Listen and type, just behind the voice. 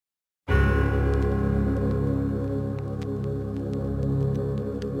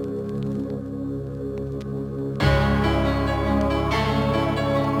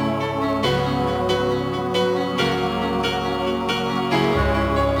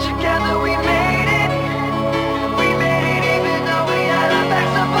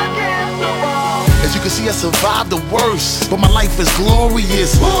You can see I survived the worst, but my life is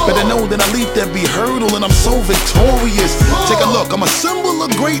glorious. Better know that I leaped every hurdle and I'm so victorious. Take a look, I'm a symbol of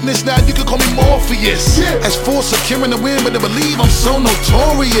greatness. Now you can call me Morpheus. As for securing the win, but to believe I'm so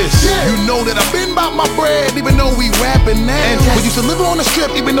notorious. You know that I've been about my bread, even though we rapping now. We used to live on the strip,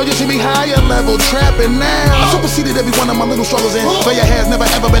 even though you see me higher level trapping now. I superseded every one of my little struggles, and failure has never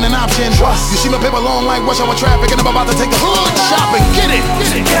ever been an option. You see my paper long like rush hour traffic, and I'm about to take the hood shopping. Get it!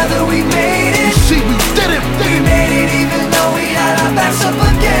 Together we made it. You see, we did it. We made it even though we had our backs up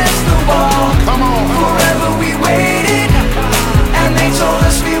against the wall. Come on. Forever we waited, and they told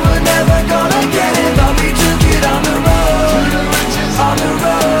us we were never gonna get it, but we took it on the road, on the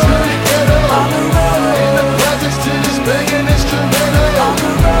road, on the road. In the presence to this banging instrumental. On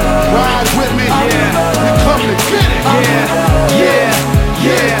the road. Ride with me, we come to get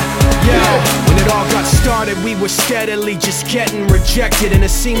it. When it all got started, we were steadily just getting rejected, and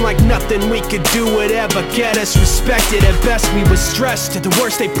it seemed like nothing we could do would ever get us respected. At best we were stressed, at the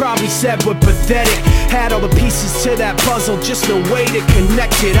worst they probably said we're pathetic. Had all the pieces to that puzzle, just no way to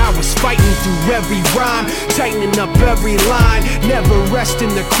connect it. I was fighting through every rhyme, tightening up every line, never resting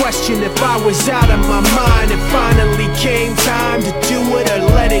the question if I was out of my mind. It finally came time to do it or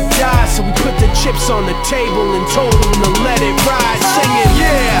let it die, so we put the chips on the table and told them to let it ride, singing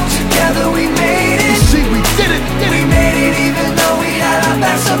Together we made it. You see, we did it. We made it even though we had our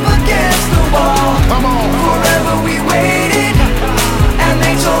backs up against the wall. Come on. Forever we waited, and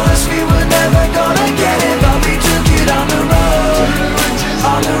they told us we were never gonna get it, but we took it on the road,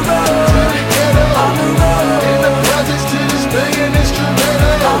 on the road, on the road. In the presence to this banging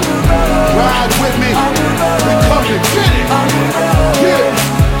instrumental. On the road. Ride with me, On the road. we come to get it. On the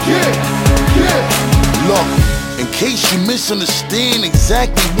road. Look, in case you misunderstand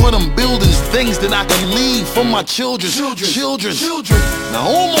exactly what I'm building, is things that I can leave for my children. Now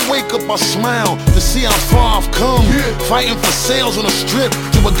on my wake up I smile to see how far I've come. Fighting for sales on the strip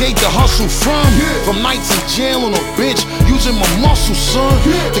to a gate to hustle from. From nights in jail on a bench, using my muscle, son.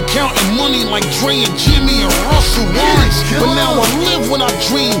 To counting money like Dre and Jimmy and Russell once. But now I live when I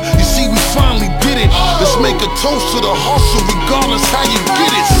dream. You see, we finally did it. Let's make a toast to the hustle, regardless how you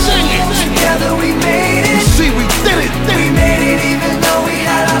get it. Sing it. Together we made You it. see, we did it. We made it even though we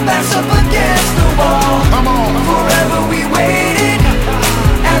had